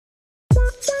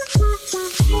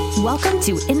Welcome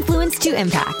to Influence to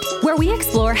Impact, where we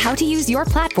explore how to use your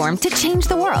platform to change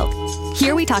the world.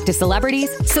 Here we talk to celebrities,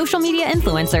 social media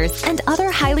influencers, and other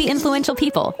highly influential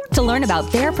people to learn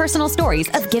about their personal stories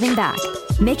of giving back,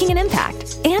 making an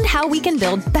impact, and how we can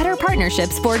build better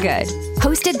partnerships for good.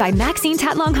 Hosted by Maxine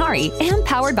Tatlonghari and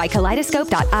powered by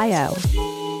Kaleidoscope.io.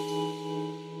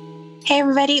 Hey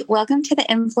everybody, welcome to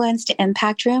the Influence to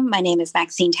Impact Room. My name is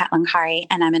Maxine Tatlonghari,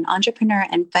 and I'm an entrepreneur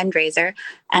and fundraiser,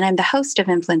 and I'm the host of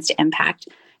Influence to Impact.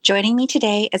 Joining me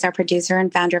today is our producer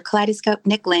and founder of Kaleidoscope,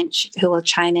 Nick Lynch, who will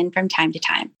chime in from time to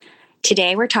time.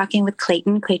 Today, we're talking with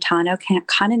Clayton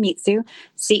Kanemitsu,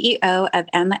 CEO of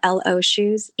MLO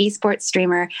Shoes, esports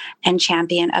streamer, and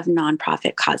champion of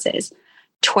nonprofit causes.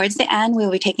 Towards the end, we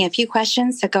will be taking a few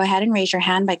questions, so go ahead and raise your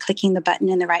hand by clicking the button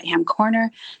in the right-hand corner.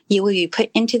 You will be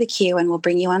put into the queue and we'll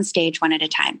bring you on stage one at a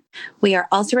time. We are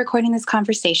also recording this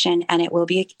conversation and it will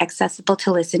be accessible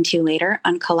to listen to later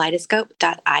on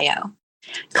Kaleidoscope.io.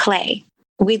 Clay,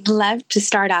 we'd love to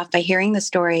start off by hearing the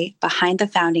story behind the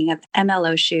founding of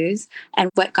MLO Shoes and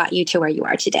what got you to where you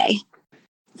are today.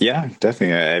 Yeah,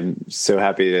 definitely. I'm so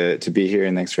happy to be here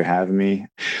and thanks for having me.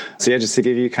 So yeah, just to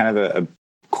give you kind of a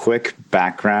quick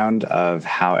background of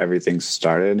how everything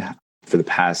started. For the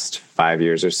past 5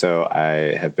 years or so,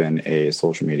 I have been a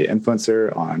social media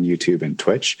influencer on YouTube and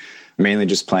Twitch, mainly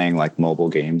just playing like mobile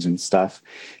games and stuff.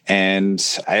 And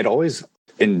I had always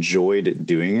enjoyed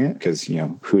doing it because, you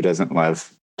know, who doesn't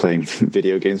love playing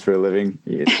video games for a living?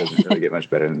 It doesn't really get much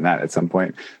better than that at some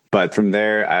point. But from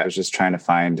there, I was just trying to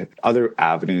find other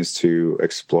avenues to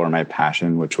explore my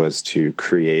passion, which was to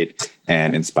create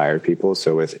and inspire people.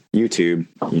 So with YouTube,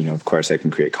 you know, of course, I can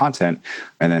create content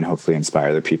and then hopefully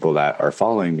inspire the people that are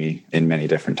following me in many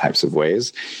different types of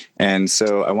ways. And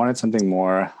so I wanted something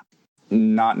more,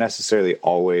 not necessarily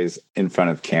always in front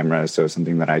of camera, so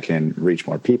something that I can reach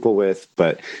more people with,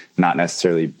 but not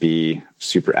necessarily be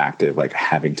super active, like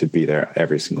having to be there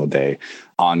every single day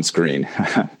on screen.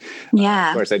 Yeah.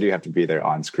 Of course, I do have to be there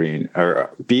on screen or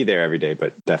be there every day,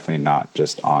 but definitely not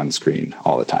just on screen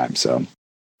all the time. So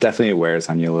definitely it wears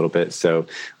on you a little bit. So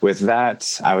with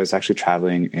that, I was actually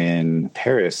traveling in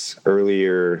Paris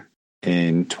earlier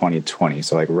in 2020.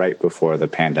 So like right before the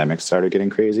pandemic started getting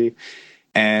crazy.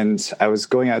 And I was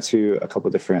going out to a couple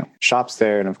of different shops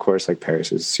there. And of course, like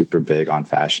Paris is super big on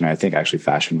fashion. I think actually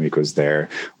Fashion Week was there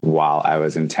while I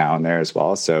was in town there as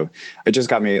well. So it just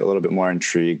got me a little bit more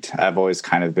intrigued. I've always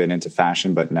kind of been into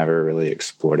fashion, but never really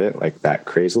explored it like that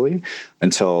crazily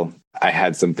until I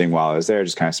had something while I was there,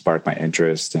 just kind of sparked my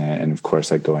interest. And of course,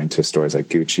 like going to stores like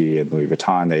Gucci and Louis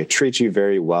Vuitton, they treat you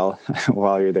very well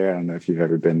while you're there. I don't know if you've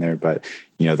ever been there, but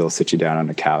you know, they'll sit you down on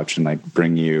the couch and like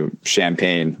bring you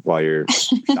champagne while you're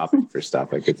shopping for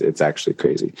stuff. Like it's actually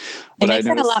crazy. But it makes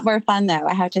it a lot more fun though,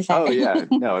 I have to say. Oh yeah,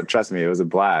 no, trust me, it was a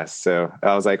blast. So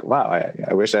I was like, wow,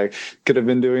 I wish I could have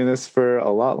been doing this for a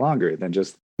lot longer than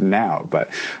just now.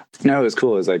 But no, it was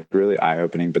cool. It was like really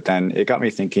eye-opening. But then it got me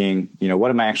thinking, you know,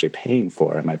 what am I actually paying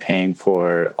for? Am I paying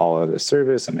for all of the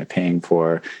service? Am I paying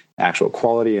for actual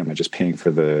quality? Am I just paying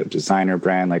for the designer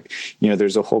brand? Like, you know,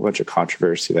 there's a whole bunch of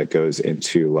controversy that goes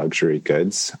into luxury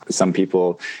goods. Some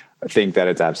people think that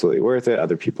it's absolutely worth it.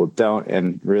 Other people don't.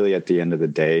 And really at the end of the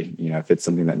day, you know, if it's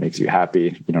something that makes you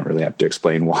happy, you don't really have to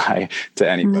explain why to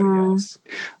anybody else.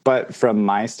 But from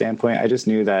my standpoint, I just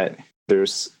knew that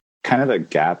there's kind of a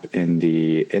gap in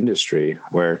the industry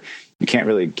where you can't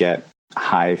really get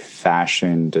high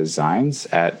fashion designs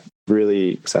at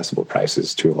really accessible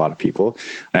prices to a lot of people.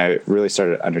 And I really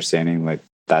started understanding like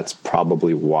that's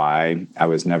probably why I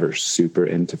was never super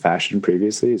into fashion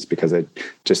previously. It's because I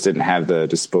just didn't have the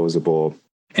disposable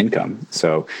income.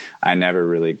 So I never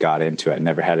really got into it. I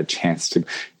never had a chance to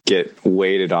get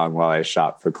waited on while I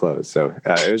shopped for clothes. So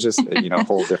it was just, you know, a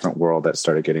whole different world that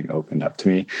started getting opened up to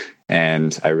me.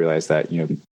 And I realized that, you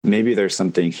know, maybe there's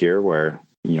something here where,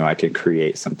 you know, I could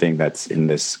create something that's in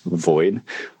this void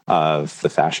of the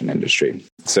fashion industry.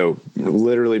 So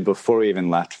literally before we even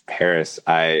left Paris,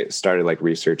 I started like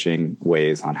researching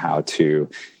ways on how to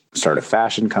start a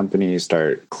fashion company,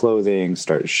 start clothing,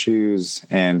 start shoes.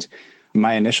 And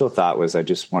my initial thought was I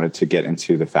just wanted to get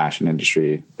into the fashion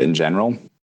industry in general.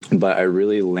 But I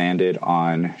really landed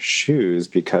on shoes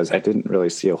because I didn't really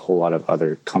see a whole lot of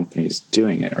other companies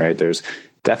doing it, right? There's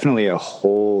definitely a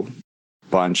whole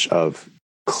bunch of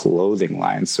clothing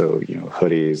lines. So, you know,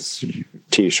 hoodies,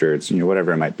 t-shirts, you know,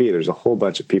 whatever it might be. There's a whole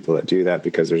bunch of people that do that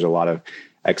because there's a lot of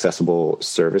accessible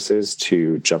services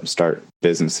to jumpstart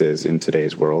businesses in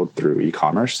today's world through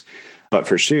e-commerce. But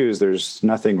for shoes, there's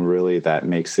nothing really that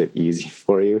makes it easy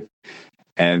for you.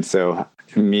 And so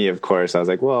me, of course, I was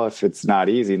like, well, if it's not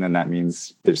easy, then that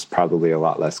means there's probably a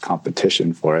lot less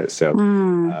competition for it.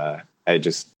 So I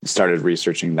just started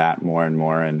researching that more and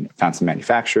more and found some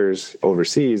manufacturers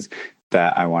overseas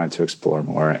that I wanted to explore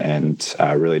more and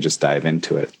really just dive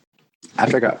into it.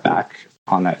 After I got back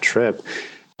on that trip,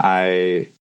 I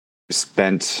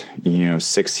spent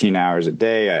 16 hours a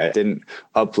day. I didn't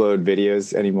upload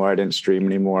videos anymore. I didn't stream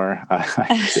anymore.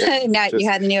 Now you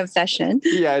had a new obsession.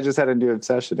 Yeah, I just had a new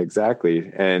obsession.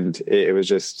 Exactly. And it was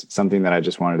just something that I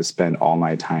just wanted to spend all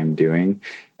my time doing.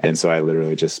 And so I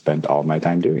literally just spent all my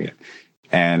time doing it.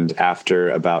 And after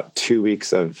about 2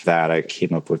 weeks of that, I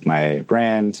came up with my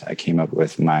brand. I came up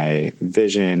with my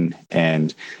vision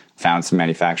and found some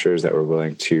manufacturers that were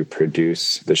willing to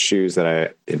produce the shoes that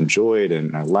I enjoyed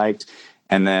and I liked.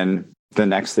 And then the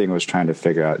next thing was trying to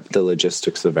figure out the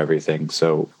logistics of everything.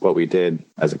 So what we did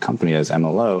as a company, as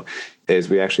MLO, is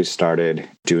we actually started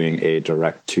doing a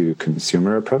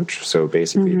direct-to-consumer approach. So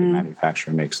basically, the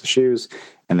manufacturer makes the shoes,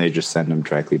 and they just send them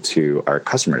directly to our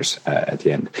customers at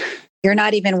the end. You're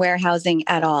not even warehousing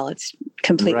at all. It's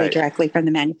completely directly from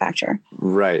the manufacturer.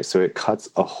 Right. So it cuts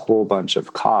a whole bunch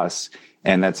of costs.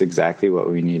 And that's exactly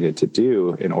what we needed to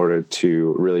do in order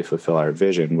to really fulfill our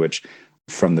vision, which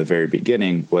from the very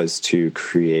beginning was to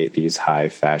create these high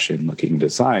fashion looking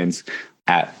designs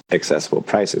at accessible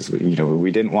prices.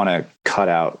 We didn't want to cut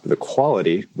out the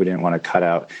quality. We didn't want to cut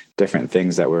out different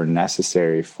things that were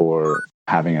necessary for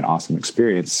having an awesome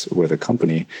experience with a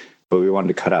company, but we wanted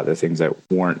to cut out the things that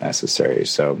weren't necessary.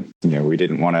 So, we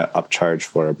didn't want to upcharge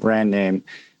for a brand name.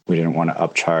 We didn't want to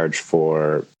upcharge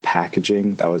for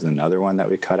packaging. That was another one that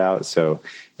we cut out. So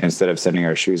instead of sending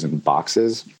our shoes in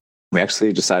boxes, we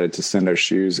actually decided to send our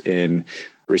shoes in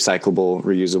recyclable,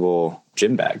 reusable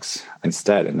gym bags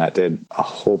instead. And that did a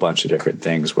whole bunch of different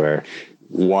things where,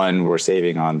 one, we're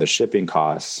saving on the shipping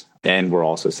costs, and we're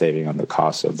also saving on the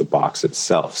cost of the box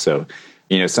itself. So,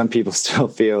 some people still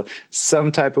feel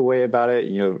some type of way about it.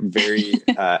 Very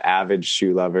avid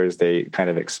shoe lovers, they kind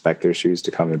of expect their shoes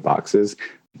to come in boxes.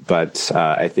 But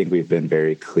I think we've been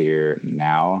very clear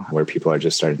now where people are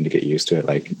just starting to get used to it.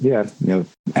 Like,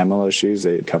 MLO shoes,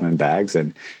 they come in bags,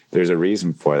 and there's a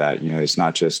reason for that. It's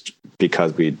not just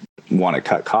because we want to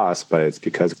cut costs, but it's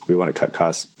because we want to cut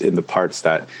costs in the parts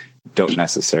that don't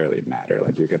necessarily matter.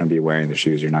 Like, you're going to be wearing the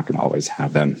shoes. You're not going to always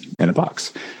have them in a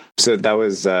box. So that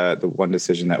was the one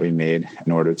decision that we made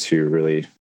in order to really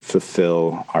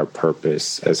fulfill our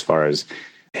purpose as far as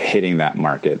hitting that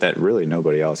market that really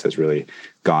nobody else has really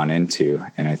gone into.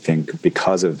 And I think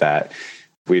because of that,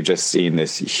 we've just seen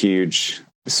this huge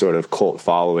sort of cult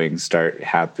following start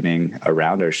happening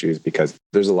around our shoes, because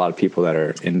there's a lot of people that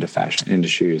are into fashion, into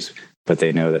shoes, but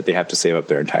they know that they have to save up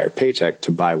their entire paycheck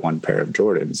to buy one pair of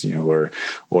Jordans,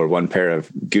 or one pair of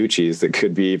Gucci's that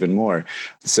could be even more.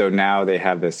 So now they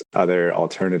have this other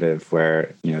alternative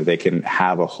where, they can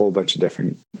have a whole bunch of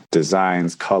different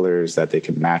designs, colors that they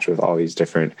can match with all these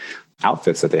different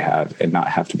outfits that they have and not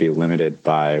have to be limited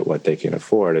by what they can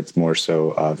afford. It's more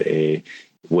so of a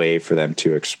way for them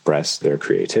to express their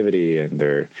creativity and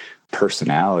their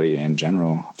personality in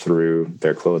general through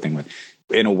their clothing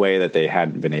in a way that they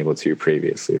hadn't been able to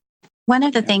previously. One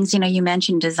of the things, you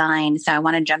mentioned design. So I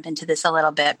want to jump into this a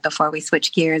little bit before we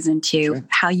switch gears into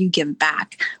how you give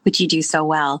back, which you do so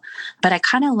well. But I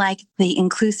kind of like the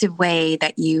inclusive way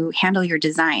that you handle your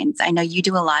designs. I know you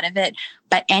do a lot of it,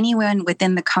 but anyone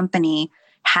within the company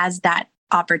has that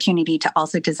opportunity to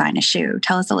also design a shoe.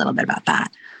 Tell us a little bit about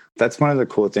that. That's one of the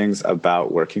cool things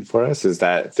about working for us, is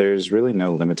that there's really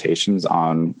no limitations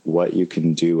on what you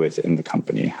can do within the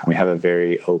company. We have a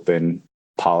very open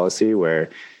policy where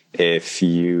if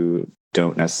you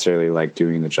don't necessarily like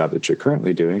doing the job that you're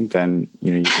currently doing, then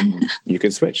you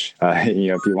can switch.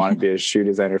 If you want to be a shoe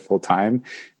designer full time,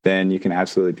 then you can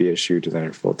absolutely be a shoe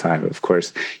designer full time. Of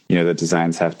course, the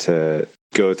designs have to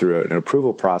go through an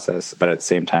approval process, but at the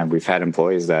same time, we've had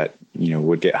employees that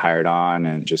would get hired on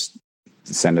and just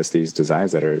send us these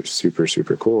designs that are super,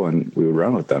 super cool, and we would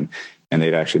run with them, and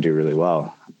they'd actually do really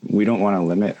well. We don't want to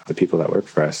limit the people that work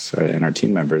for us and our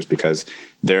team members, because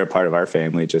they're a part of our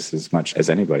family just as much as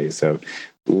anybody. So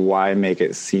why make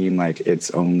it seem like it's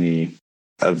only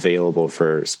available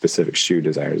for specific shoe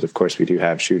designers? Of course, we do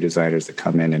have shoe designers that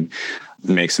come in and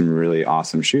make some really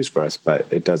awesome shoes for us,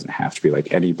 but it doesn't have to be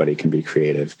like anybody can be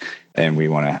creative. And we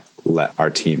want to let our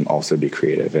team also be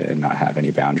creative and not have any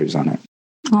boundaries on it.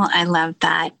 Well, I love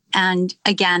that. And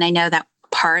again, I know that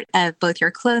part of both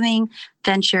your clothing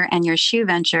venture and your shoe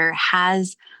venture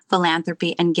has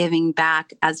philanthropy and giving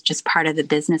back as just part of the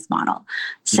business model.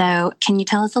 So can you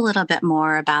tell us a little bit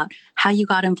more about how you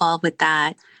got involved with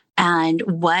that And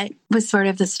what was sort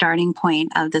of the starting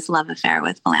point of this love affair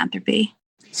with philanthropy?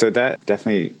 So that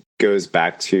definitely goes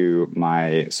back to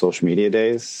my social media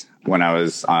days. When I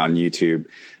was on YouTube,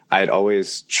 I'd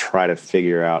always try to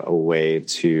figure out a way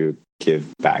to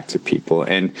give back to people.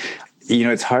 And,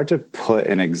 it's hard to put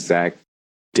an exact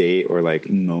date or like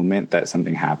moment that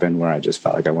something happened where I just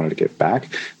felt like I wanted to give back.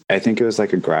 I think it was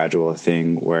like a gradual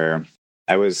thing where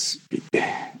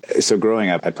so growing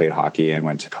up, I played hockey and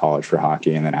went to college for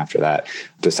hockey. And then after that,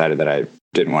 decided that I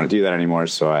didn't want to do that anymore.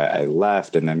 So I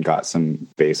left and then got some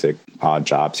basic odd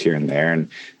jobs here and there and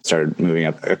started moving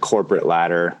up a corporate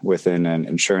ladder within an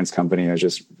insurance company. I was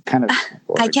just kind of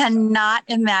bored. I cannot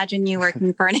imagine you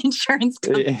working for an insurance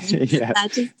company. Yeah.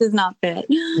 That just does not fit.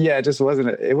 Yeah, it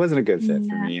wasn't a good fit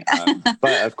for me.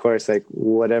 But of course, like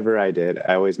whatever I did,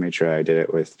 I always made sure I did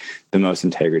it with the most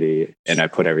integrity and I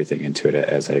put everything into it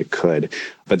as I could.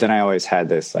 But then I always had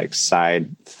this like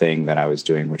side thing that I was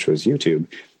doing, which was YouTube.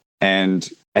 And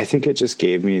I think it just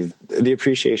gave me the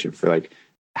appreciation for like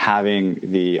having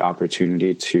the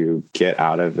opportunity to get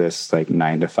out of this like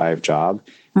 9-to-5 job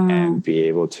and be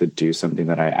able to do something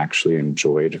that I actually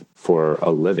enjoyed for a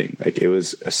living. Like it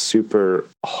was a super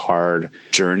hard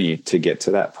journey to get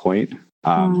to that point.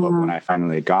 But when I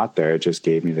finally got there, it just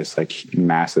gave me this like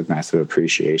massive, massive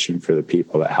appreciation for the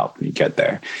people that helped me get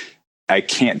there. I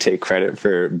can't take credit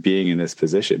for being in this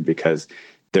position because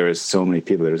there was so many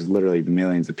people. There's literally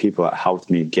millions of people that helped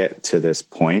me get to this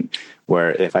point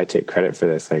where if I take credit for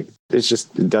this, like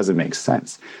it doesn't make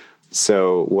sense.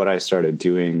 So what I started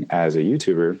doing as a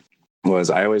YouTuber was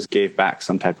I always gave back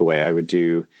some type of way. I would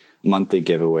do monthly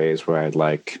giveaways where I'd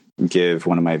like give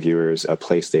one of my viewers a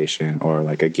PlayStation or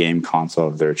like a game console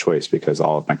of their choice because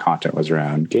all of my content was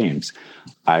around games.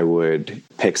 I would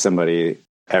pick somebody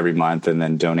every month and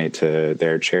then donate to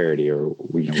their charity or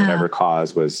whatever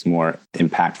cause was more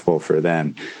impactful for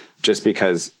them, just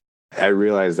because I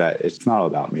realized that it's not all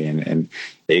about me and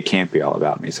it can't be all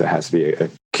about me. So it has to be a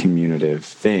communicative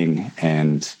thing.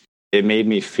 And it made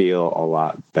me feel a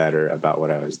lot better about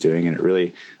what I was doing. And it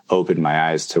really opened my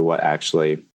eyes to what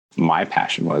actually my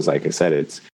passion was. Like I said,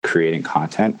 it's creating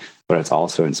content, but it's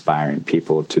also inspiring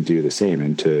people to do the same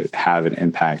and to have an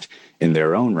impact in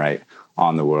their own right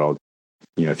on the world.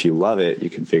 If you love it, you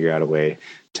can figure out a way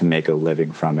to make a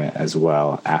living from it as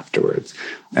well afterwards.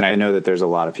 And I know that there's a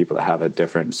lot of people that have a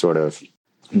different sort of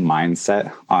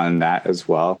mindset on that as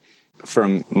well.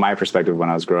 From my perspective, when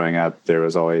I was growing up, there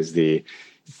was always the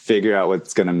figure out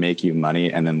what's going to make you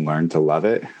money and then learn to love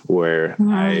it, where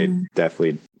I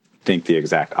definitely think the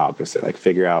exact opposite, like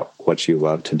figure out what you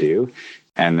love to do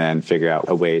and then figure out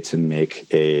a way to make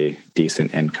a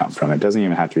decent income from it. It doesn't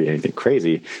even have to be anything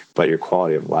crazy, but your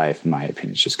quality of life, in my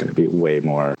opinion, is just going to be way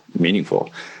more meaningful.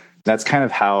 That's kind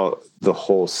of how the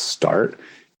whole start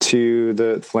to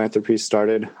the philanthropy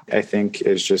started, I think,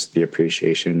 is just the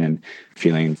appreciation and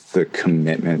feeling the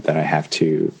commitment that I have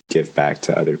to give back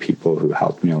to other people who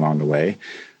helped me along the way.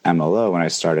 MLO, when I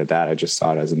started that, I just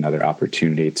saw it as another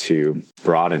opportunity to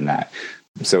broaden that.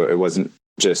 So it wasn't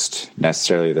just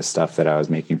necessarily the stuff that I was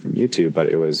making from YouTube, but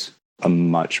it was a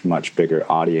much, much bigger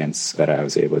audience that I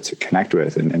was able to connect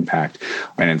with and impact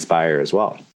and inspire as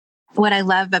well. What I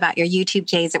love about your YouTube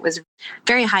days, it was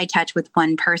very high touch with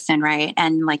one person, right?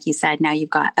 And like you said, now you've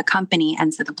got a company,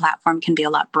 and so the platform can be a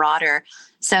lot broader.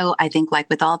 So I think like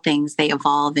with all things, they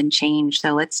evolve and change.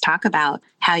 So let's talk about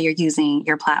how you're using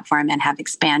your platform and have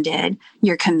expanded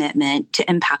your commitment to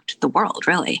impact the world,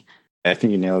 really. I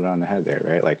think you nailed it on the head there,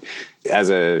 right? Like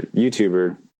as a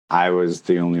YouTuber, I was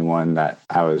the only one that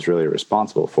I was really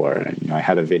responsible for. And, I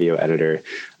had a video editor,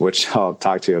 which I'll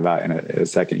talk to you about in a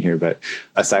second here. But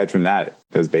aside from that,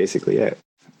 it was basically it.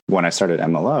 When I started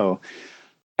MLO,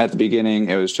 at the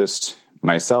beginning, it was just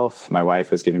myself. My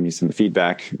wife was giving me some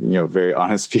feedback, very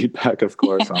honest feedback, of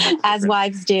course. As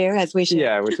wives do, as we should.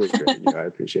 Yeah, which was great. I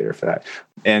appreciate her for that.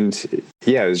 And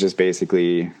yeah, it was just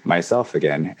basically myself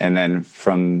again. And then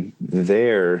from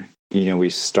there, we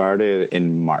started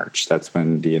in March. That's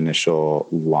when the initial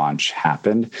launch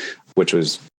happened, which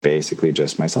was basically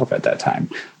just myself at that time.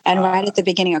 And right at the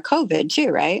beginning of COVID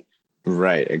too, right?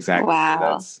 Right, exactly.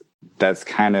 Wow. That's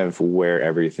kind of where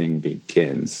everything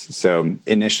begins. So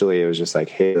initially it was just like,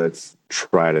 hey, let's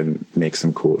try to make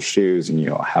some cool shoes and,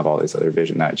 have all this other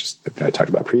vision that I talked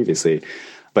about previously.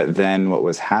 But then what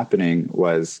was happening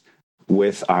was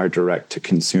with our direct to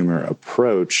consumer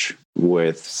approach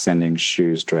with sending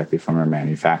shoes directly from our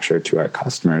manufacturer to our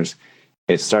customers,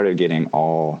 it started getting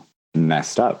all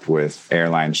messed up with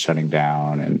airlines shutting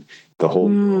down and the whole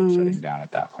world shutting down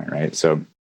at that point, right? So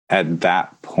at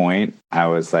that point, I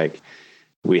was like,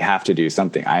 we have to do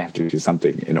something. I have to do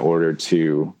something in order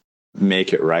to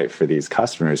make it right for these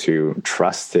customers who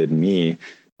trusted me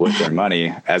with their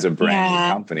money as a brand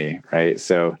new company, right?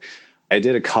 So I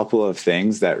did a couple of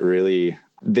things that really,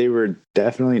 they were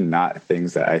definitely not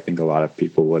things that I think a lot of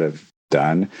people would have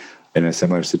done in a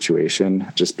similar situation,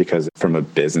 just because from a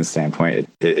business standpoint,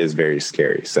 it is very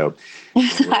scary. So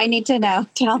I need to know.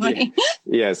 Tell me.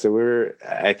 Yeah. So we're,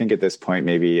 I think at this point,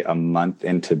 maybe a month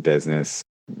into business,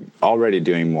 already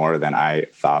doing more than I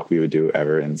thought we would do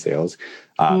ever in sales.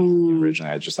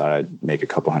 Originally, I just thought I'd make a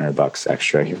couple $100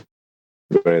 extra here.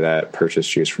 Everybody that purchased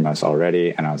shoes from us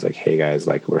already. And I was like, hey guys,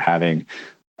 like we're having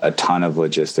a ton of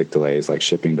logistic delays, like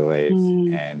shipping delays,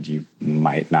 and you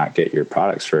might not get your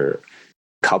products for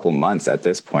couple months at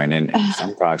this point, and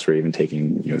some products were even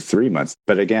taking 3 months.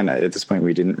 But again, at this point,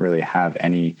 we didn't really have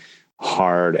any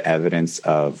hard evidence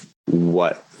of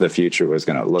what the future was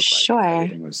going to look like. Sure.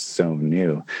 Everything was so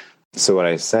new. So what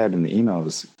I said in the email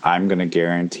was, I'm going to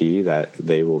guarantee that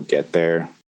they will get there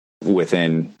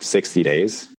within 60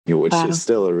 days, which is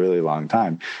still a really long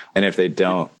time. And if they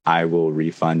don't, I will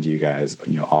refund you guys,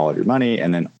 all of your money,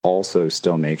 and then also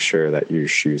still make sure that your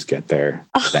shoes get there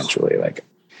eventually.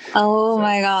 Oh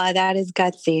my God, that is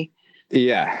gutsy.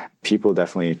 Yeah, people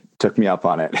definitely took me up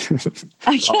on it.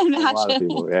 I can imagine. A lot of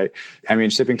people, right? I mean,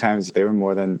 shipping times, they were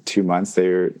more than 2 months. They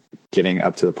were getting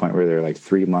up to the point where they're like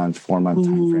 3 month, 4 month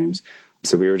time frames.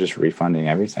 So we were just refunding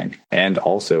everything and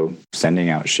also sending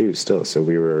out shoes still. So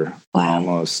we were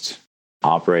almost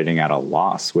operating at a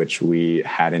loss, which we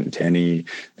hadn't any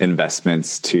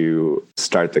investments to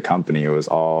start the company. It was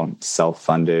all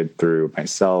self-funded through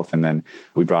myself. And then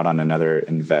we brought on another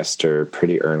investor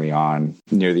pretty early on,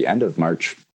 near the end of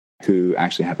March, who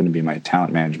actually happened to be my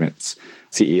talent management's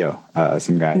CEO,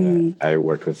 some guy that I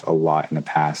worked with a lot in the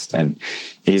past. And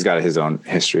he's got his own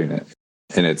history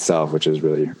in itself, which is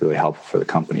really, really helpful for the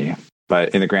company.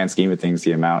 But in the grand scheme of things,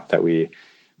 the amount that we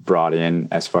brought in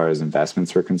as far as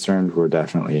investments were concerned were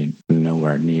definitely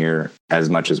nowhere near as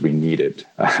much as we needed.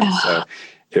 So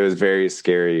it was very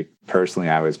scary. Personally,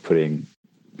 I was putting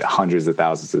hundreds of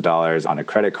thousands of dollars on a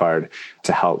credit card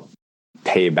to help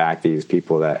pay back these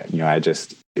people that, I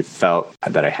just felt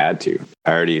that I had to.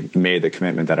 I already made the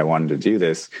commitment that I wanted to do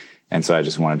this. And so I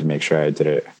just wanted to make sure I did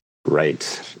it right.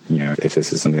 If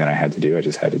this is something that I had to do, I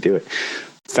just had to do it.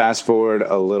 Fast forward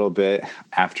a little bit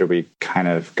after we kind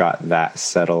of got that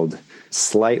settled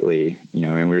slightly,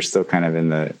 and we were still kind of in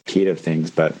the heat of things,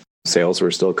 but sales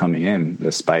were still coming in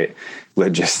despite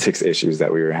logistics issues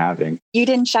that we were having. You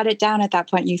didn't shut it down at that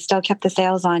point. You still kept the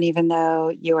sales on, even though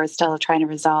you were still trying to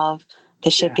resolve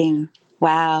the shipping. Yeah.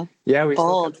 Wow. Yeah, we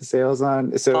still kept the sales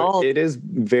on. So It is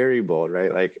very bold,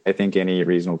 right? Like I think any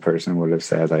reasonable person would have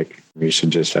said like, we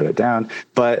should just shut it down.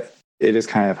 But it is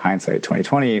kind of hindsight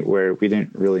 2020 where we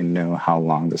didn't really know how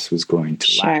long this was going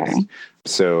to last.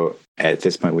 So at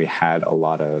this point, we had a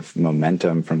lot of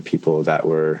momentum from people that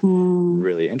were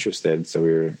really interested. So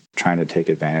we were trying to take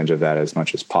advantage of that as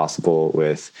much as possible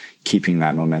with keeping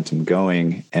that momentum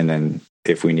going. And then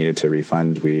if we needed to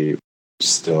refund, we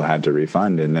still had to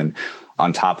refund. And then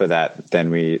on top of that,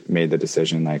 then we made the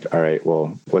decision like, all right,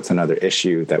 well, what's another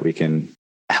issue that we can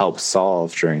help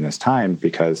solve during this time?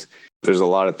 Because there's a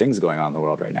lot of things going on in the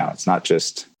world right now. It's not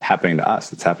just happening to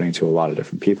us. It's happening to a lot of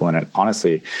different people. And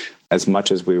honestly, as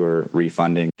much as we were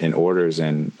refunding in orders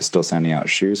and still sending out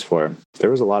shoes for,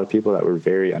 there was a lot of people that were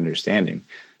very understanding.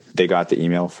 They got the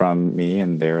email from me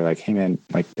and they were like, hey man,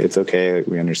 like it's okay.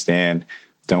 We understand.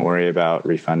 Don't worry about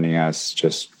refunding us.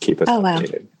 Just keep us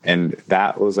updated. Wow. And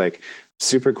that was like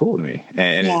super cool to me.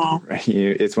 And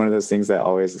it's one of those things that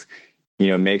always,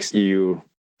 makes you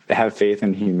have faith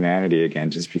in humanity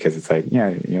again, just because it's like,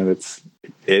 it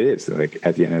is like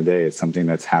at the end of the day, it's something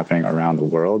that's happening around the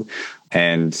world.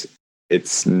 And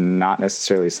it's not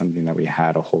necessarily something that we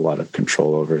had a whole lot of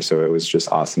control over. So it was just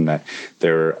awesome that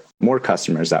there were more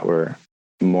customers that were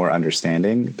more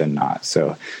understanding than not.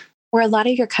 So were a lot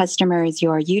of your customers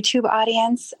your YouTube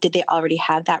audience? Did they already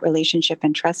have that relationship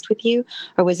and trust with you?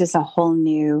 Or was this a whole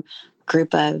new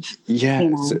group of,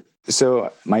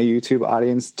 So my YouTube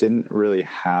audience didn't really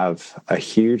have a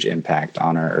huge impact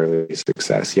on our early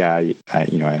success. Yeah,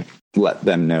 I let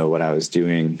them know what I was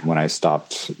doing when I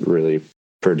stopped really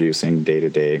producing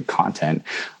day-to-day content,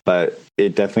 but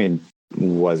it definitely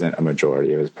wasn't a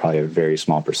majority. It was probably a very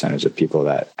small percentage of people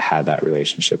that had that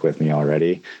relationship with me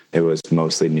already. It was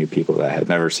mostly new people that had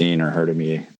never seen or heard of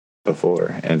me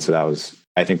before. And so that was,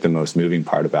 I think, the most moving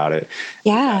part about it.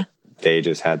 Yeah. They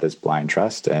just had this blind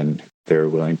trust and they were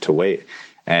willing to wait.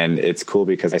 And it's cool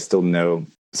because I still know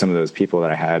some of those people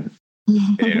that I had,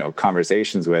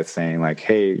 conversations with saying like,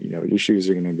 hey, your shoes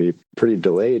are going to be pretty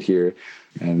delayed here.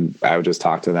 And I would just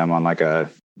talk to them on like a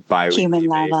bi-weekly human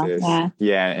level. basis. Yeah.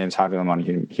 Yeah. And talking to them on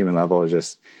a human level,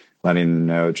 just letting them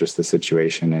know just the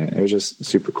situation. And it was just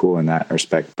super cool in that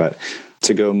respect. But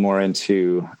to go more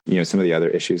into, some of the other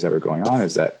issues that were going on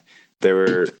is that there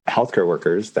were healthcare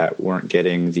workers that weren't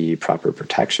getting the proper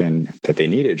protection that they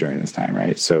needed during this time,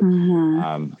 right? So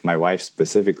my wife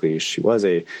specifically, she was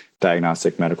a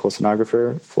diagnostic medical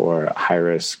sonographer for a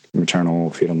high-risk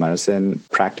maternal fetal medicine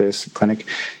practice clinic.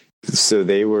 So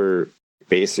they were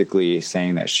basically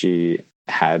saying that she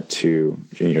had to,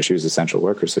 she was an essential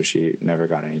worker, so she never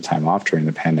got any time off during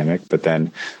the pandemic. But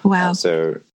then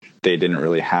also they didn't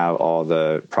really have all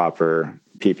the proper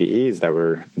PPEs that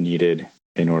were needed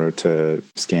in order to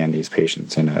scan these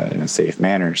patients in a safe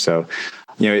manner. So,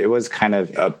 it was kind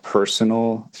of a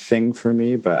personal thing for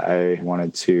me, but I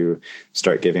wanted to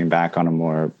start giving back on a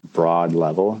more broad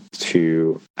level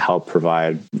to help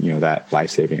provide, that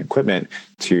life-saving equipment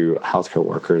to healthcare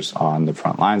workers on the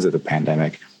front lines of the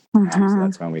pandemic. So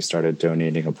that's when we started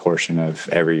donating a portion of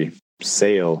every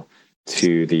sale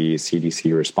to the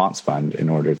CDC Response Fund in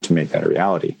order to make that a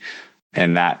reality.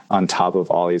 And that on top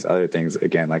of all these other things,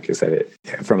 again, like I said,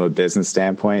 from a business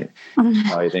standpoint,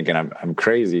 probably thinking I'm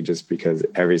crazy just because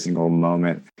every single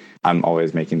moment I'm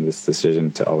always making this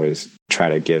decision to always try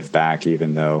to give back,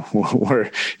 even though,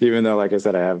 like I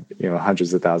said, I have,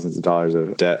 hundreds of thousands of dollars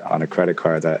of debt on a credit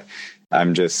card that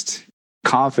I'm just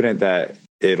confident that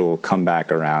it'll come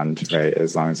back around, right?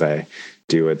 As long as I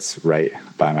do what's right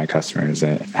by my customers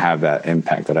and have that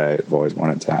impact that I've always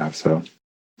wanted to have. So.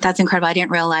 That's incredible. I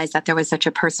didn't realize that there was such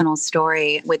a personal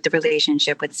story with the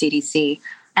relationship with CDC.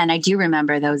 And I do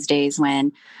remember those days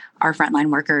when our frontline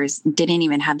workers didn't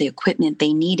even have the equipment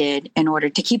they needed in order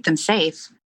to keep them safe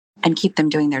and keep them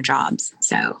doing their jobs.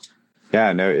 So,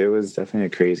 yeah, no, it was definitely a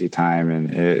crazy time.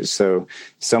 And it's so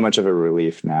much of a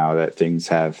relief now that things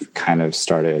have kind of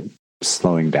started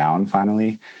slowing down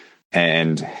finally.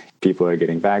 And people are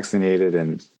getting vaccinated.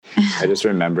 And I just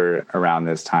remember around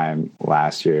this time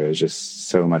last year, it was just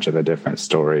so much of a different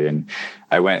story. And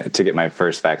I went to get my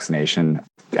first vaccination,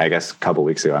 I guess a couple of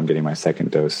weeks ago. I'm getting my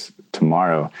second dose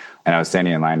tomorrow. And I was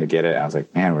standing in line to get it. I was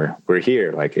like, man, we're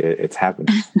here. Like it's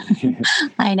happening.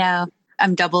 I know.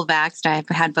 I'm double vaxxed. I've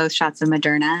had both shots of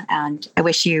Moderna, and I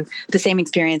wish you the same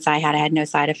experience I had. I had no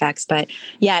side effects, but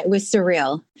yeah, it was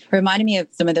surreal. It reminded me of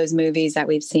some of those movies that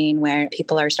we've seen where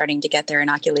people are starting to get their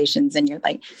inoculations, and you're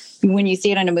like, when you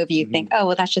see it in a movie, you think, oh,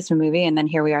 well, that's just a movie. And then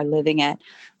here we are living it.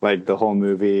 Like the whole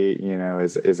movie,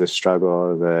 is a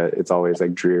struggle. It's always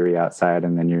like dreary outside,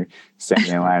 and then you're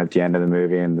standing in line at the end of the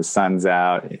movie, and the sun's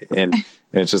out, and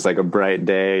it's just like a bright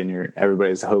day, and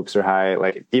everybody's hopes are high.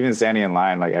 Like even standing in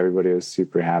line, like everybody was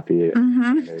super happy.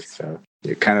 So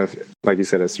it kind of, like you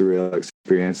said, a surreal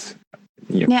experience.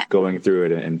 Going through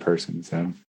it in person.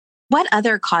 So. What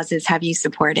other causes have you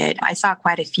supported? I saw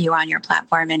quite a few on your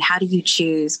platform. And how do you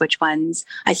choose which ones?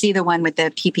 I see the one with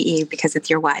the PPE because it's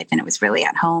your wife and it was really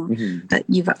at home. But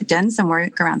you've done some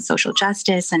work around social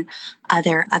justice and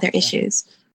other issues.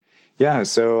 Yeah.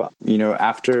 So,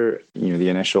 after, the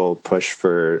initial push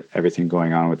for everything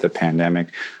going on with the pandemic,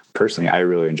 personally, I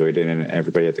really enjoyed it, and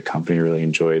everybody at the company really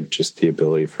enjoyed just the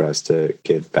ability for us to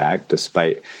give back,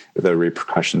 despite the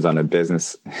repercussions on a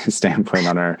business standpoint,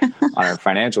 on our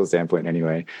financial standpoint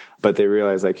anyway. But they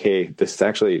realized, like, hey, this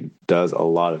actually does a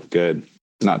lot of good,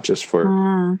 not just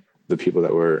for the people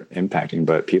that we're impacting,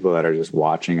 but people that are just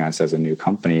watching us as a new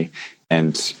company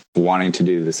and wanting to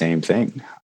do the same thing.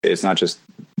 It's not just,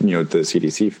 the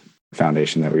CDC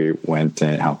Foundation that we went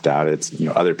and helped out. It's,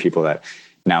 other people that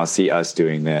now see us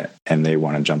doing that and they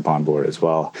want to jump on board as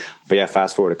well. But yeah,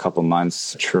 fast forward a couple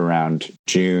months to around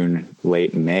June,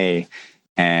 late May.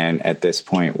 And at this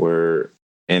point, we're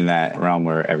in that realm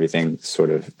where everything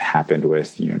sort of happened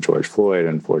with, George Floyd,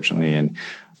 unfortunately, and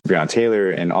Breonna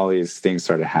Taylor, and all these things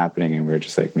started happening. And we were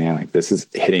just like, man, like this is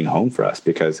hitting home for us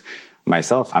because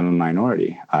myself, I'm a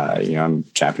minority. I'm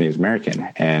Japanese American,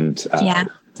 and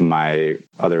my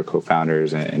other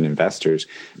co-founders and investors,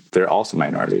 they're also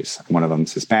minorities. One of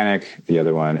them's Hispanic, the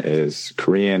other one is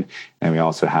Korean, and we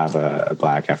also have a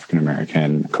Black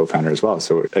African-American co-founder as well.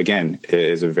 So again, it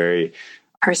is a very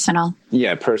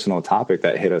personal topic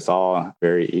that hit us all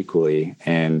very equally.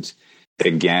 And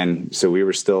again, so we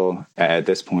were still at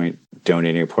this point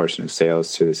donating a portion of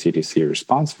sales to the CDC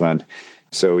Response Fund.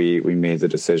 So we made the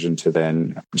decision to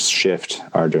then shift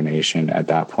our donation at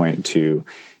that point to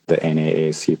the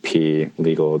NAACP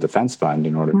Legal Defense Fund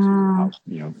in order to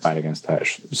help, fight against that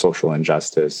social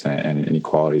injustice and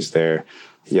inequalities there.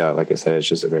 Yeah, like I said, it's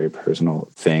just a very personal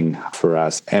thing for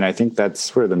us. And I think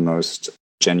that's where the most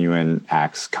genuine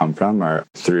acts come from, are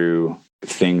through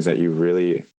things that you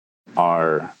really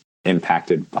are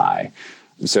impacted by.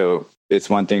 So it's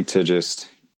one thing to just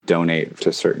donate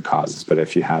to certain causes, but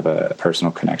if you have a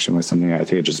personal connection with something, I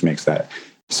think it just makes that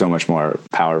so much more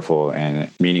powerful and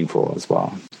meaningful as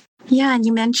well. Yeah, and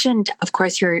you mentioned, of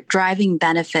course, your driving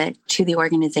benefit to the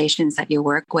organizations that you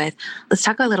work with. Let's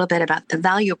talk a little bit about the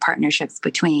value partnerships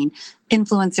between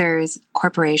influencers,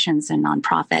 corporations, and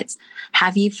nonprofits.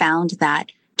 Have you found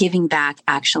that giving back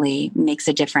actually makes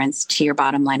a difference to your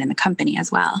bottom line in the company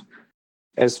as well?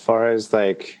 As far as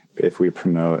like, if we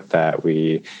promote that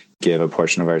we give a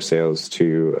portion of our sales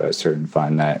to a certain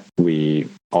fund, that we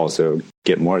also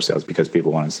get more sales because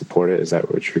people want to support it. Is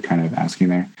that what you're kind of asking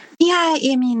there? Yeah,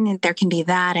 I mean, there can be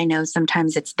that. I know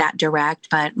sometimes it's that direct,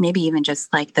 but maybe even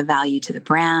just like the value to the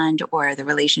brand or the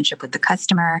relationship with the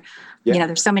customer. Yeah. You know,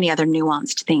 there's so many other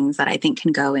nuanced things that I think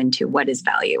can go into what is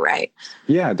value, right?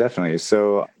 Yeah, definitely.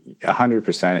 So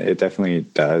 100%, it definitely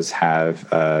does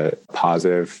have a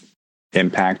positive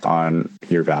impact on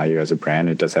your value as a brand.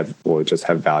 It does have, will just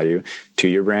have value to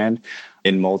your brand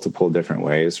in multiple different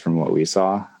ways from what we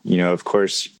saw. You know, of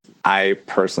course, I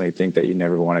personally think that you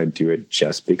never want to do it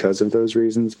just because of those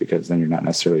reasons, because then you're not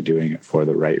necessarily doing it for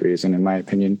the right reason, in my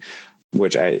opinion,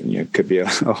 which could be a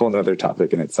whole other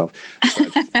topic in itself.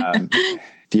 But,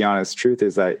 the honest truth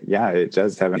is that, yeah, it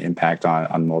does have an impact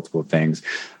on multiple things.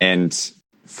 And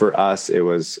for us, it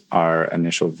was our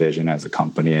initial vision as a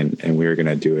company, and we were going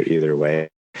to do it either way,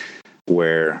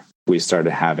 where we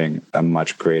started having a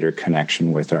much greater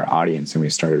connection with our audience, and we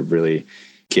started really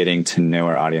getting to know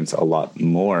our audience a lot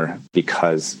more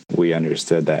because we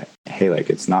understood that, hey, like,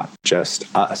 it's not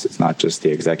just us. It's not just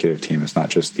the executive team. It's not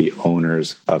just the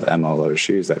owners of MLO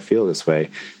Shoes that feel this way.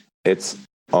 It's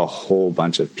a whole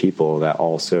bunch of people that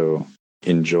also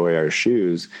enjoy our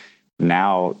shoes.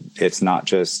 Now it's not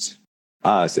just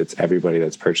us, it's everybody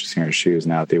that's purchasing our shoes.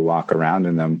 Now they walk around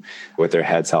in them with their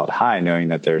heads held high, knowing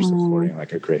that they're supporting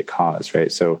like a great cause,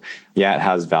 right? So yeah, it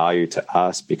has value to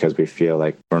us because we feel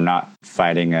like we're not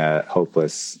fighting a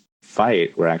hopeless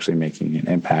fight. We're actually making an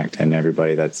impact, and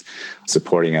everybody that's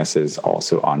supporting us is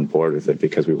also on board with it,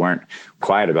 because we weren't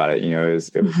quiet about it. You know, it was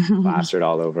plastered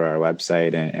all over our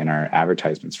website and our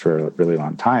advertisements for a really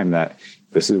long time that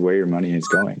this is where your money is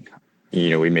going. You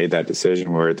know, we made that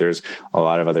decision where there's a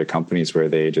lot of other companies where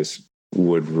they just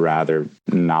would rather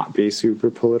not be super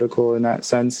political in that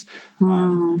sense,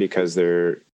 because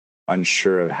they're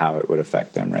unsure of how it would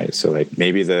affect them, right? So like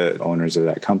maybe the owners of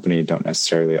that company don't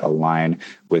necessarily align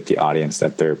with the audience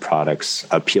that their products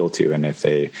appeal to. And if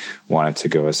they wanted to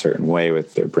go a certain way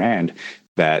with their brand,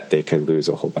 that they could lose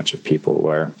a whole bunch of people.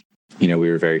 Where, you know, we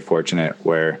were very fortunate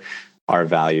where our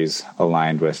values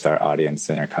aligned with our audience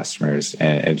and our customers,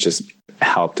 and it just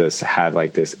helped us have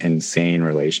like this insane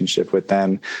relationship with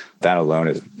them. That alone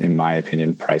is, in my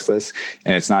opinion, priceless.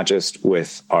 And it's not just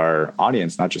with our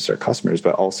audience, not just our customers,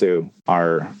 but also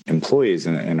our employees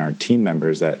and our team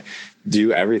members that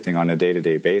do everything on a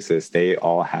day-to-day basis. They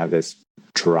all have this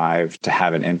drive to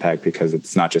have an impact, because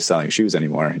it's not just selling shoes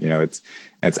anymore. You know,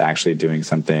 it's actually doing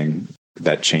something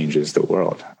that changes the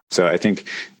world. So I think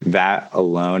that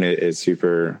alone is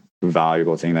super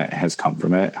valuable thing that has come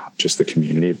from it, just the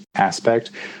community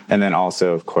aspect. And then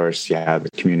also, of course, the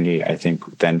community, I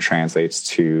think, then translates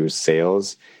to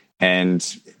sales, and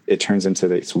it turns into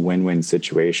this win-win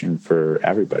situation for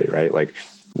everybody, right? Like,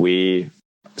 we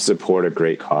support a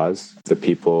great cause. The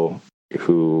people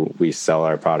who we sell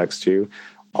our products to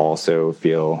also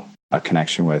feel a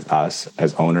connection with us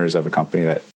as owners of a company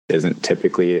that isn't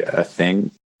typically a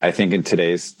thing. I think in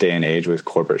today's day and age with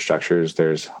corporate structures,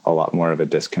 there's a lot more of a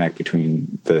disconnect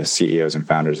between the CEOs and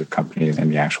founders of companies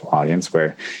and the actual audience,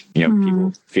 where, you know,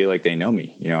 people feel like they know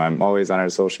me. You know, I'm always on our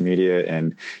social media,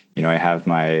 and, you know, I have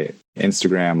my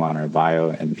Instagram on our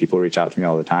bio, and people reach out to me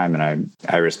all the time, and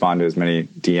I respond to as many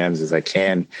DMs as I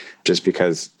can, just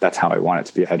because that's how I want it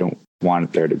to be. I don't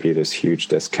want there to be this huge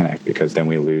disconnect, because then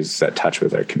we lose that touch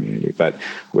with our community. But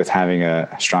with having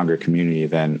a stronger community,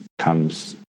 then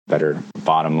comes better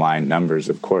bottom line numbers,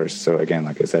 of course. So again,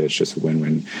 like I said, it's just a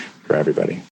win-win for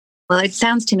everybody. Well, it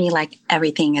sounds to me like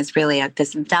everything is really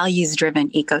this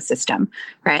values-driven ecosystem,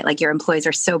 right? Like, your employees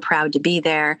are so proud to be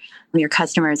there. Your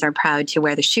customers are proud to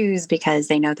wear the shoes because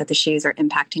they know that the shoes are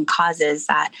impacting causes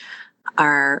that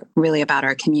are really about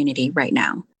our community right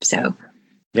now. So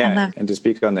yeah, and to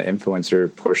speak on the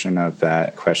influencer portion of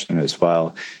that question as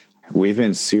well, we've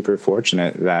been super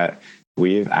fortunate that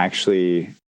we've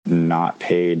actually not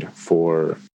paid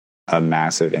for a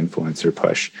massive influencer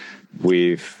push.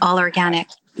 We've all organic.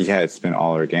 Yeah, it's been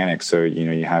all organic. So, you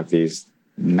know, you have these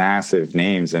massive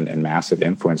names and massive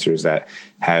influencers that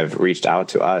have reached out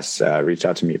to us, reached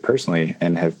out to me personally,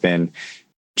 and have been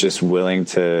just willing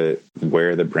to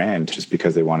wear the brand just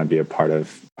because they want to be a part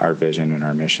of our vision and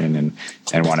our mission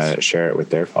and want to share it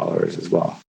with their followers as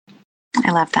well.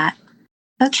 I love that.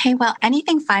 Okay, well,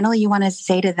 anything final you want to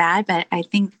say to that? But I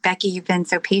think, Becky, you've been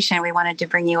so patient. We wanted to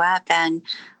bring you up and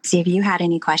see if you had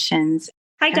any questions.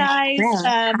 Hi, guys.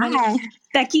 My name is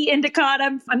Becky Endicott.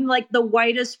 I'm like the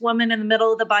whitest woman in the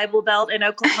middle of the Bible Belt in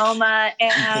Oklahoma.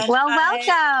 And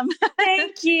welcome.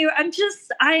 Thank you.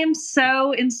 I am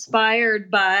so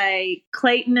inspired by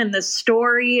Clayton and the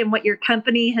story and what your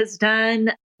company has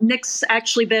done. Nick's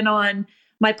actually been on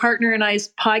my partner and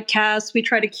I's podcast. We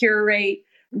try to curate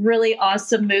really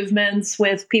awesome movements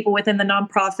with people within the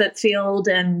nonprofit field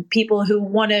and people who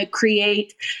want to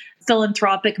create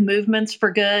philanthropic movements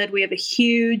for good. We have a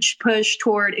huge push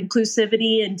toward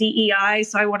inclusivity and DEI.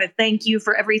 So I want to thank you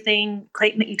for everything,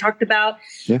 Clayton, that you talked about.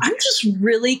 Yeah. I'm just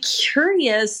really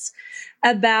curious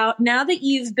about, now that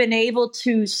you've been able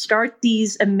to start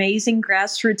these amazing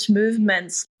grassroots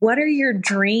movements, what are your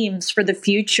dreams for the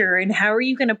future and how are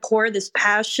you going to pour this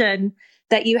passion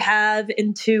that you have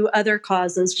into other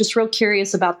causes? Just real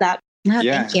curious about that. No,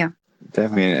 yeah. Thank you.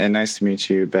 Definitely. And nice to meet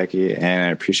you, Becky. And I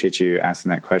appreciate you asking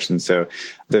that question. So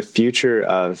the future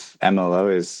of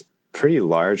MLO is pretty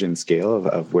large in scale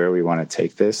of where we want to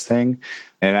take this thing.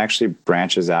 And it actually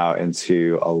branches out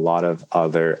into a lot of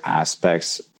other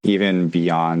aspects, even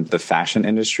beyond the fashion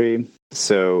industry.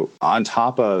 So on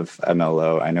top of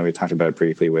MLO, I know we talked about it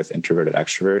briefly with Introverted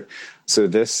Extrovert. So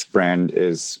this brand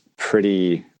is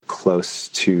pretty close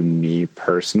to me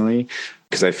personally,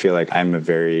 because I feel like I'm a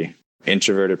very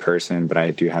introverted person, but I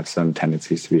do have some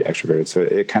tendencies to be extroverted. So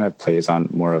it kind of plays on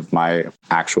more of my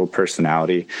actual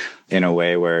personality in a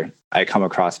way where I come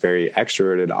across very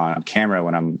extroverted on camera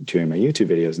when I'm doing my YouTube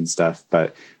videos and stuff.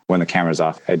 But when the camera's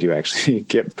off, I do actually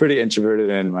get pretty introverted,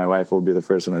 and my wife will be the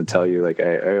first one to tell you, like,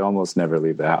 I almost never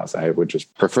leave the house. I would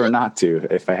just prefer not to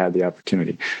if I had the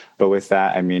opportunity. But with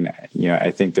that, I mean,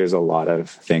 I think there's a lot of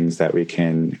things that we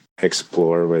can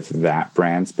explore with that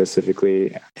brand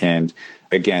specifically. And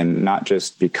again, not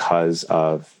just because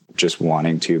of just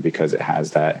wanting to, because it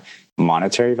has that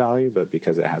monetary value, but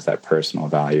because it has that personal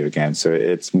value again. So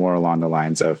it's more along the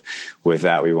lines of, with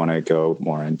that, we want to go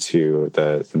more into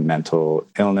the mental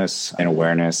illness and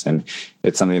awareness. And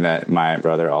it's something that my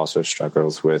brother also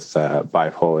struggles with,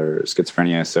 bipolar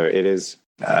schizophrenia. So it is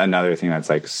another thing that's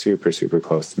like super, super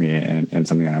close to me and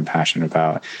something that I'm passionate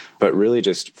about. But really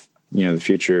just, the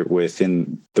future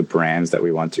within the brands that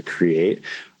we want to create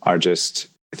are just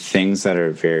things that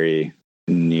are very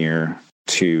near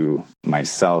to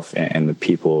myself and the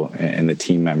people and the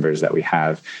team members that we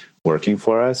have working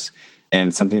for us.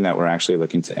 And something that we're actually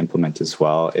looking to implement as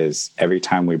well is every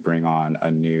time we bring on a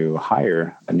new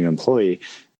hire, a new employee,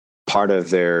 part of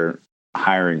their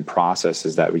hiring process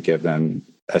is that we give them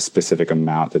a specific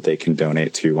amount that they can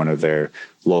donate to one of their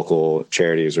local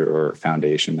charities or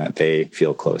foundation that they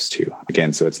feel close to.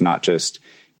 Again, so it's not just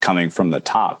coming from the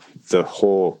top. The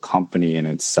whole company in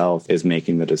itself is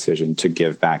making the decision to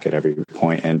give back at every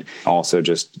point, and also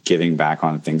just giving back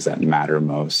on things that matter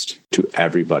most to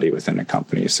everybody within a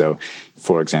company. So,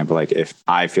 for example, like if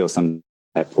I feel some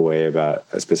type of way about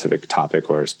a specific topic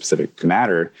or a specific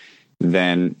matter,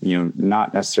 then,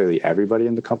 not necessarily everybody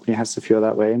in the company has to feel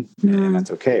that way, and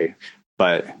that's okay.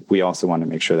 But we also want to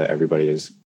make sure that everybody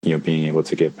is being able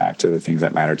to give back to the things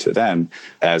that matter to them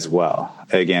as well.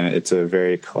 Again, it's a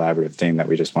very collaborative thing that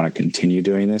we just want to continue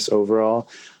doing this overall.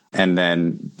 And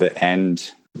then the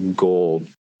end goal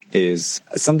is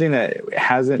something that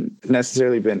hasn't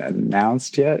necessarily been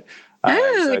announced yet. So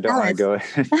I don't want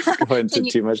to go into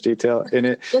too much detail in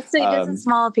it. Just a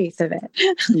small piece of it.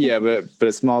 Yeah, but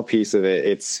a small piece of it.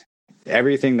 It's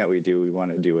everything that we do, we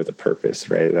want to do with a purpose,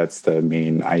 right? That's the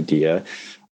main idea.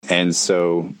 And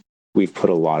so we've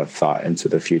put a lot of thought into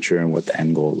the future and what the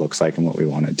end goal looks like and what we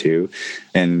want to do.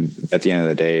 And at the end of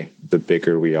the day, the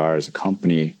bigger we are as a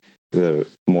company, the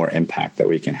more impact that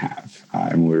we can have.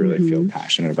 And we really feel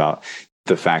passionate about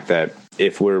the fact that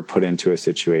if we're put into a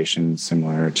situation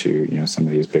similar to, some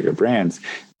of these bigger brands,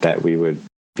 that we would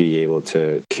be able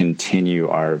to continue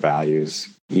our values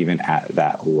even at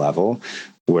that level,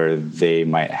 where they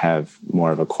might have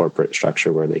more of a corporate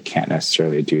structure where they can't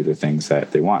necessarily do the things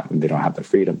that they want and they don't have the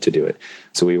freedom to do it.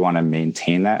 So we want to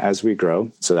maintain that as we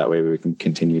grow, so that way we can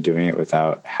continue doing it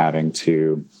without having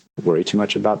to worry too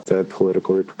much about the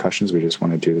political repercussions. We just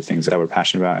want to do the things that we're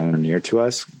passionate about and are near to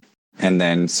us. And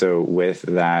then, so with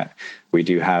that, we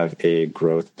do have a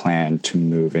growth plan to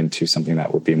move into something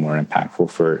that will be more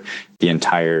impactful for the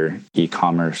entire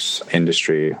e-commerce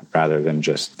industry rather than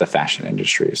just the fashion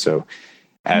industry. So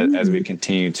as we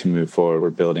continue to move forward,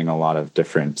 we're building a lot of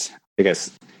different,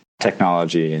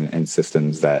 technology and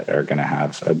systems that are going to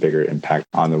have a bigger impact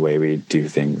on the way we do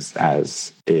things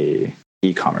as a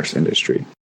e-commerce industry.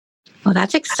 Well,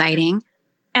 that's exciting.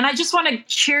 And I just want to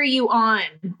cheer you on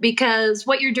because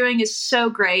what you're doing is so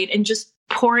great. And just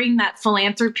pouring that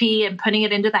philanthropy and putting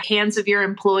it into the hands of your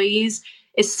employees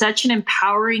is such an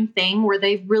empowering thing where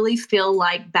they really feel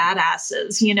like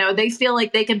badasses. You know, they feel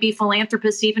like they can be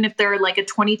philanthropists even if they're like a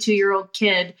 22-year-old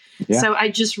kid. Yeah. So I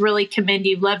just really commend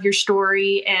you. Love your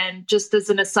story. And just as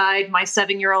an aside, my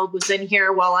 7-year-old was in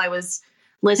here while I was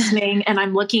listening and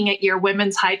I'm looking at your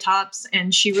women's high tops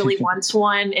and she really wants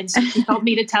one. And so she told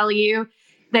me to tell you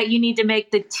that you need to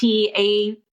make the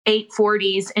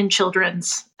TA840s in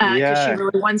children's because she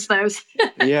really wants those.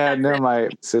 Yeah, no, my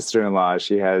sister-in-law,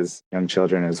 she has young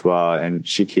children as well. And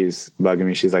she keeps bugging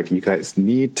me. She's like, you guys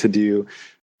need to do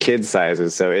kid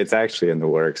sizes. So it's actually in the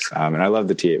works. And I love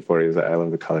the T840s. I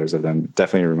love the colors of them.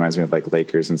 Definitely reminds me of like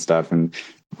Lakers and stuff. And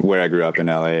where I grew up in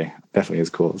LA definitely is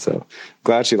cool. So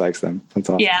glad she likes them. That's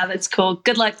awesome. Yeah, that's cool.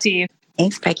 Good luck to you.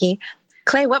 Thanks, Becky.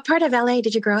 Clay, what part of LA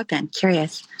did you grow up in?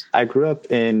 Curious. I grew up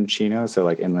in Chino, so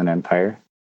like Inland Empire.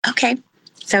 Okay.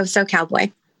 So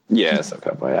cowboy. Yeah, so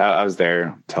cowboy. I was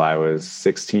there till I was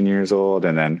 16 years old.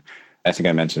 And then I think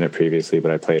I mentioned it previously,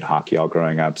 but I played hockey all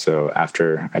growing up. So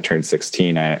after I turned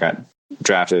 16, I got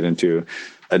drafted into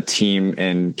a team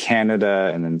in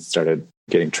Canada and then started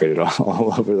getting traded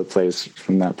all over the place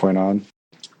from that point on.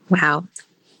 Wow.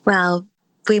 Well,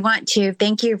 we want to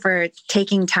thank you for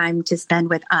taking time to spend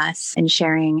with us and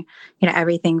sharing,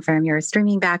 everything from your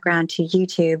streaming background to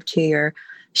YouTube to your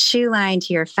shoe line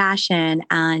to your fashion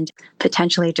and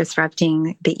potentially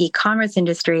disrupting the e-commerce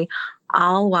industry,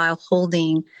 all while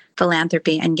holding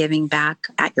philanthropy and giving back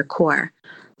at your core.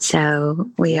 So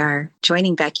we are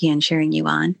joining Becky and cheering you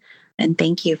on. And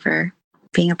thank you for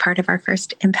being a part of our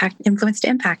first Influence to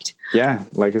Impact. Yeah,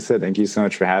 like I said, thank you so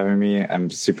much for having me. I'm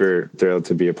super thrilled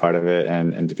to be a part of it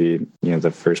and to be,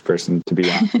 the first person to be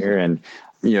on here and,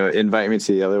 invite me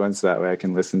to the other ones so that way I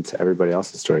can listen to everybody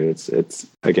else's story. It's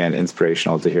again,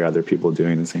 inspirational to hear other people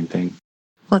doing the same thing.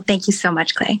 Well, thank you so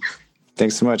much, Clay.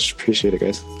 Thanks so much. Appreciate it,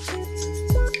 guys.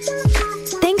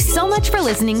 Thanks so much for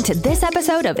listening to this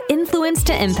episode of Influence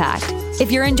to Impact.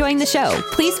 If you're enjoying the show,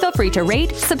 please feel free to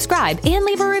rate, subscribe, and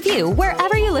leave a review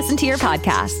wherever you listen to your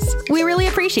podcasts. We really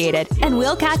appreciate it, and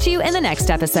we'll catch you in the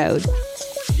next episode.